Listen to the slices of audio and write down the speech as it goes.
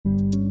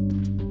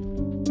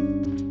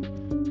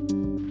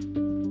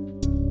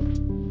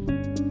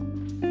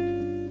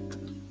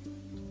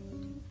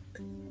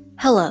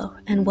Hello,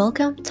 and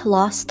welcome to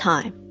Lost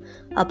Time,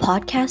 a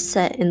podcast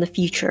set in the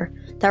future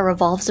that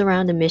revolves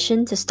around a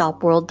mission to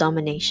stop world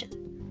domination.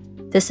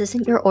 This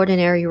isn't your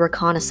ordinary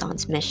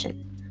reconnaissance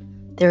mission.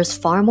 There is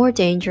far more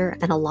danger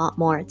and a lot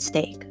more at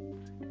stake.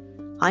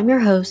 I'm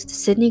your host,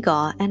 Sydney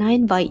Gaw, and I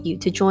invite you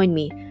to join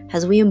me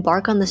as we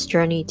embark on this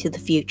journey to the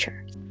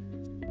future.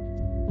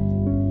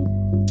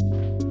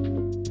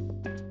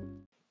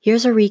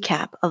 Here's a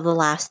recap of the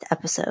last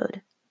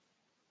episode.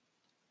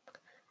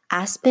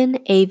 Aspen,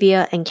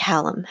 Avia, and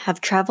Callum have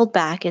traveled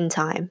back in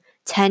time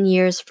 10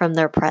 years from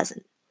their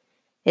present.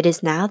 It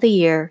is now the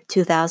year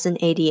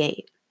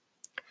 2088.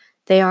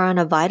 They are on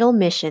a vital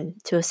mission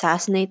to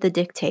assassinate the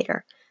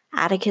dictator,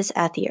 Atticus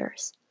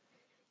Ethiers.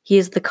 He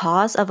is the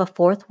cause of a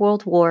fourth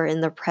world war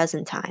in the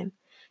present time,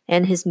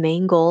 and his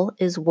main goal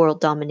is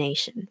world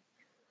domination.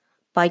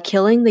 By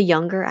killing the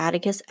younger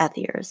Atticus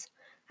Ethiers,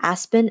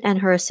 Aspen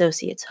and her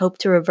associates hope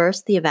to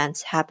reverse the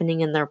events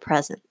happening in their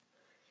present.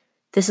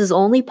 This is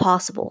only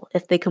possible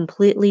if they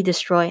completely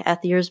destroy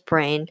Ethiers'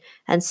 brain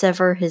and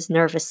sever his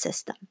nervous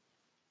system.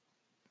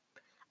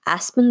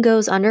 Aspen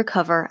goes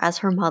undercover as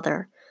her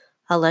mother,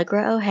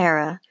 Allegra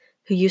O'Hara,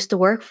 who used to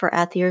work for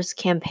Ethiers'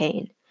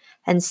 campaign,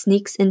 and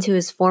sneaks into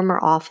his former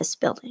office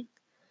building.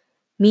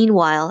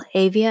 Meanwhile,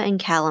 Avia and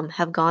Callum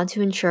have gone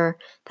to ensure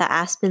that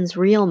Aspen's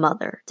real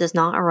mother does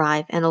not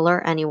arrive and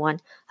alert anyone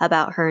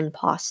about her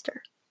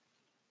imposter.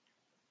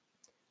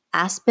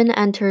 Aspen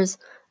enters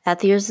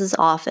Ethiers'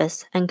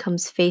 office and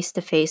comes face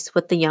to face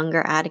with the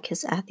younger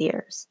Atticus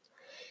Ethiers.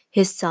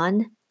 His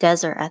son,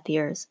 Desert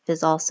Ethiers,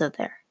 is also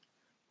there,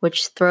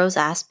 which throws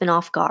Aspen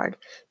off guard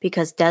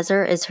because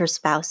Desert is her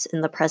spouse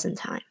in the present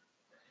time.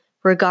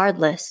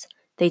 Regardless,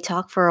 they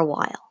talk for a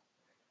while,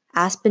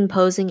 Aspen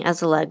posing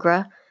as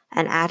Allegra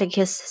and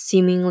Atticus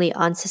seemingly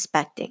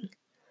unsuspecting.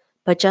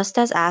 But just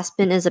as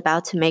Aspen is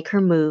about to make her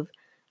move,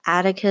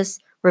 Atticus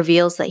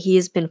reveals that he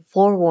has been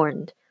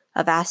forewarned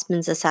of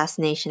Aspen's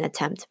assassination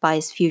attempt by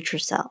his future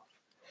self.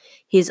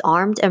 He is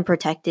armed and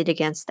protected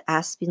against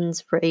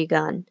Aspen's ray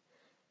gun.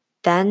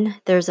 Then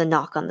there's a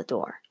knock on the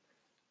door.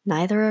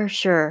 Neither are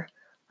sure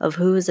of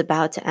who is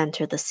about to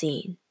enter the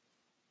scene.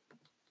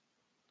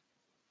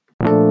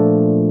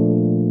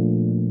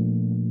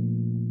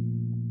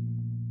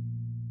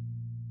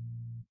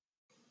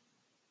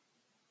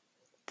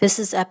 This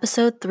is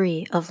episode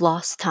 3 of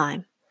Lost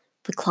Time,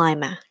 the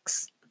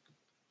climax.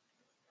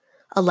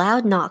 A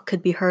loud knock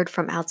could be heard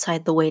from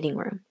outside the waiting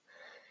room.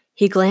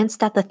 He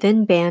glanced at the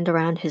thin band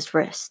around his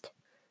wrist.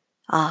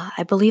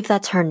 I believe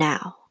that's her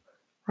now.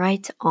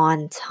 Right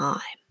on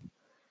time.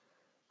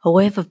 A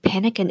wave of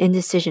panic and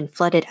indecision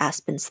flooded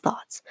Aspen's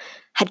thoughts.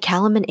 Had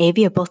Callum and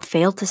Avia both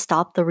failed to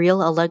stop the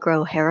real Allegra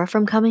O'Hara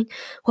from coming?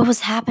 What was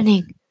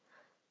happening?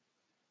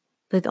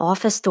 The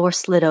office door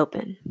slid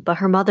open, but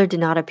her mother did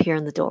not appear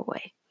in the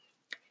doorway.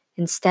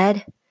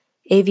 Instead,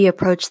 Avia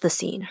approached the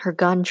scene, her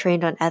gun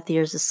trained on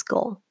Ethiers'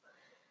 skull.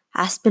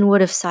 Aspen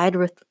would have sighed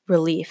with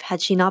relief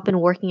had she not been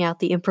working out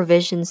the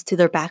improvisations to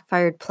their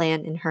backfired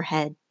plan in her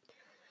head.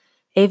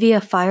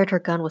 Avia fired her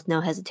gun with no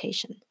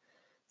hesitation.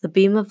 The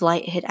beam of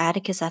light hit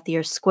Atticus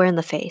Ethiers square in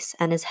the face,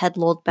 and his head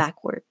lolled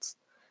backwards.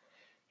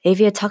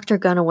 Avia tucked her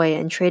gun away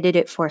and traded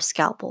it for a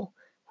scalpel,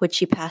 which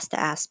she passed to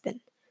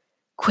Aspen.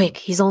 "Quick,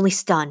 he's only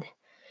stunned.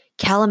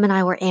 Callum and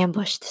I were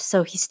ambushed,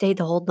 so he stayed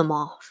to hold them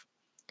off."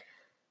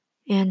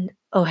 "And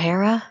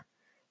O'Hara?"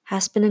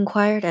 Aspen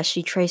inquired as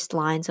she traced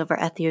lines over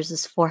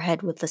Ethiers'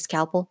 forehead with the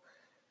scalpel.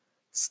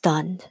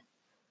 "Stunned."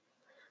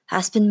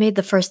 Aspen made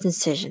the first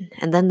incision,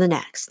 and then the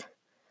next.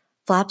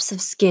 Flaps of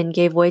skin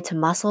gave way to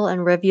muscle,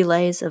 and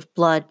rivulets of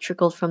blood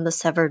trickled from the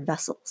severed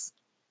vessels.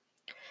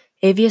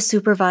 Avia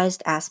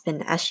supervised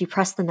Aspen as she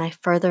pressed the knife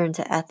further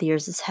into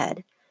Ethiers'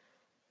 head.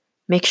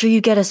 "Make sure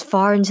you get as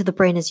far into the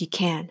brain as you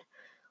can,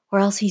 or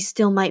else he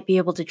still might be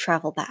able to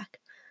travel back.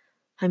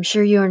 I'm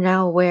sure you are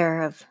now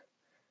aware of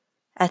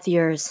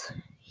Ethiers.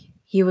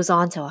 He was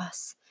onto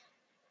us."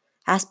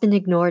 Aspen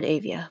ignored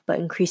Avia, but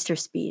increased her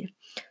speed.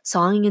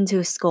 Sawing into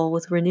his skull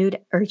with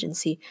renewed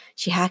urgency,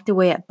 she hacked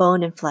away at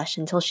bone and flesh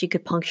until she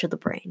could puncture the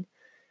brain.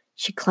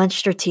 She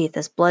clenched her teeth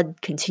as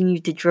blood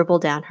continued to dribble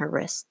down her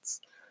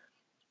wrists.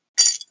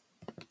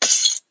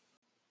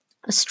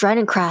 A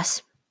strident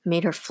crash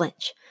made her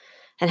flinch,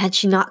 and had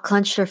she not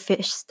clenched her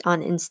fist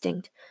on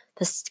instinct,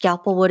 the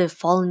scalpel would have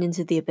fallen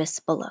into the abyss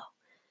below.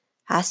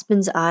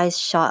 Aspen's eyes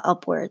shot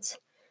upwards,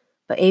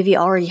 but Avia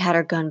already had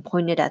her gun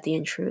pointed at the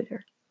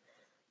intruder.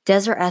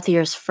 Desert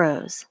Ethiers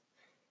froze,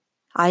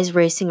 eyes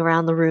racing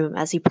around the room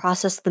as he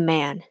processed the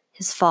man,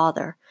 his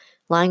father,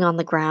 lying on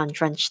the ground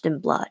drenched in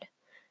blood.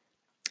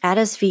 At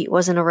his feet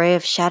was an array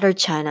of shattered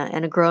china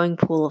and a growing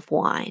pool of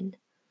wine.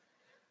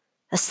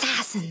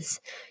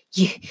 "Assassins!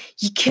 You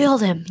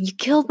killed him! You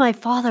killed my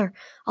father!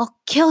 I'll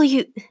kill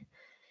you!"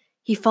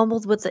 He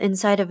fumbled with the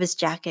inside of his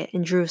jacket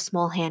and drew a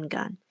small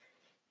handgun.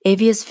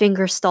 Avia's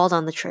finger stalled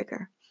on the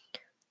trigger.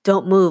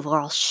 "Don't move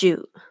or I'll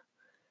shoot."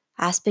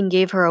 Aspen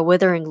gave her a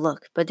withering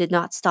look, but did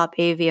not stop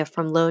Avia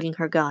from loading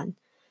her gun.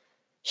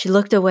 She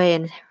looked away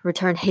and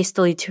returned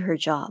hastily to her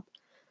job.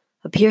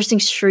 A piercing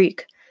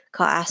shriek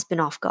caught Aspen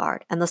off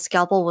guard, and the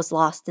scalpel was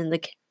lost in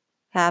the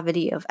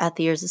cavity of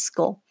Aether's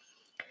skull.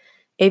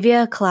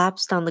 Avia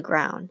collapsed on the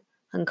ground,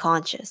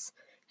 unconscious,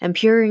 and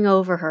peering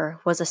over her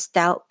was a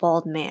stout,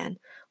 bald man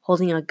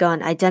holding a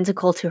gun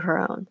identical to her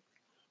own.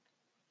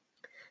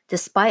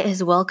 Despite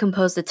his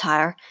well-composed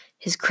attire,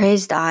 his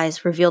crazed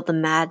eyes revealed the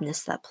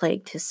madness that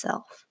plagued his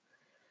self.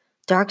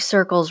 Dark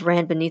circles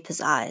ran beneath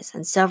his eyes,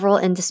 and several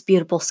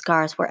indisputable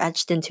scars were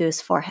etched into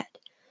his forehead.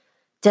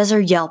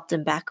 Desert yelped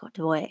and backed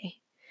away,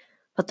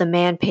 but the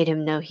man paid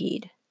him no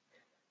heed.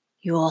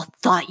 "You all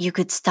thought you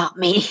could stop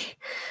me?"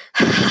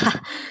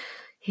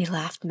 He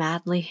laughed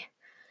madly.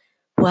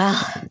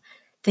 "Well,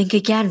 think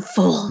again,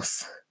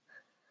 fools."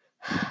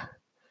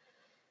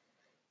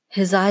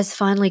 His eyes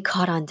finally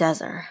caught on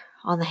Desert,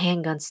 on the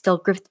handgun still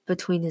gripped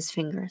between his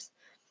fingers.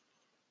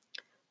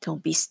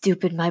 "Don't be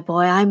stupid, my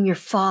boy. I'm your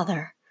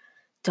father.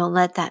 Don't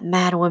let that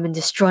mad woman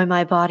destroy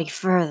my body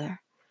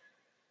further."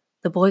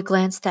 The boy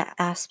glanced at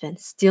Aspen,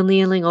 still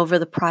kneeling over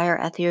the prior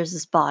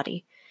Aether's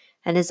body,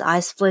 and his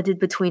eyes flitted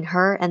between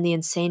her and the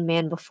insane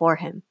man before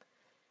him.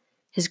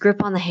 His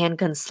grip on the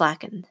handgun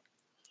slackened.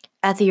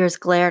 Aether's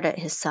glared at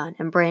his son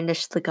and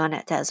brandished the gun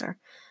at Desert.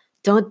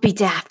 "Don't be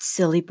daft,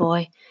 silly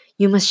boy.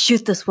 You must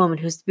shoot this woman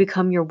who's to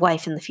become your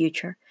wife in the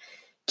future.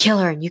 Kill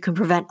her and you can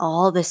prevent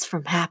all this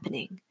from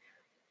happening."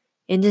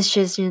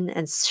 Indecision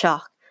and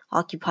shock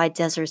occupied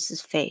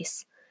Desert's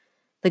face.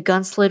 The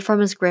gun slid from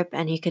his grip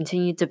and he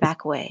continued to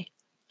back away.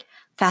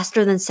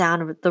 Faster than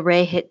sound, the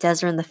ray hit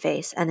Desert in the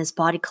face and his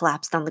body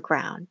collapsed on the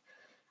ground.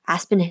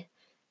 Aspen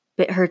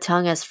bit her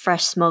tongue as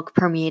fresh smoke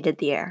permeated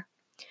the air.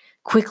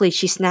 Quickly,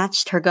 she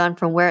snatched her gun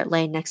from where it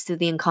lay next to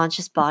the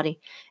unconscious body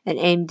and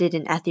aimed it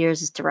in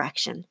Aether's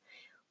direction.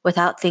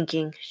 Without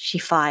thinking, she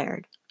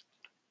fired.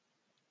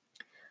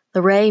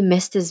 The ray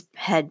missed his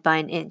head by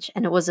an inch,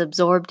 and it was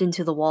absorbed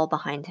into the wall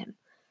behind him.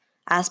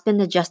 Aspen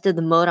adjusted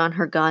the mode on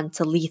her gun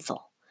to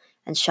lethal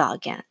and shot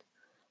again.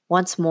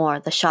 Once more,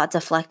 the shot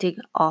deflected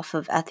off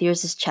of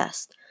Aether's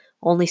chest,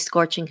 only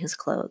scorching his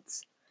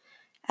clothes.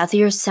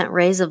 Aether sent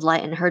rays of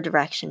light in her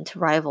direction to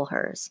rival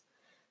hers.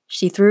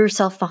 She threw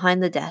herself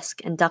behind the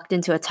desk and ducked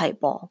into a tight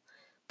ball.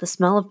 The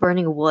smell of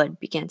burning wood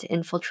began to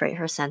infiltrate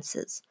her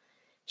senses.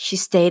 She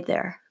stayed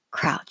there,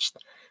 crouched,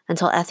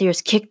 until Aether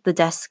kicked the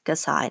desk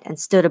aside and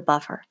stood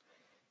above her.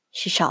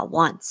 She shot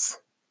once,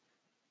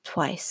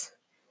 twice.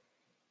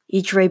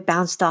 Each ray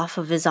bounced off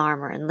of his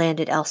armor and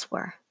landed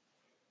elsewhere.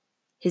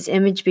 His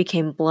image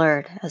became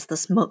blurred as the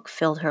smoke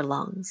filled her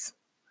lungs.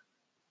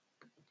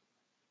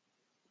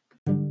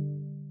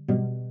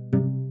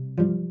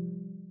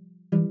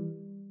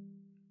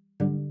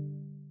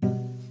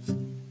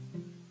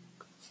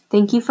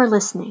 Thank you for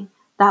listening.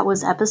 That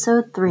was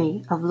episode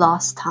 3 of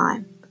Lost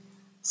Time.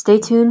 Stay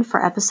tuned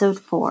for episode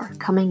 4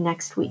 coming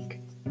next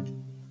week.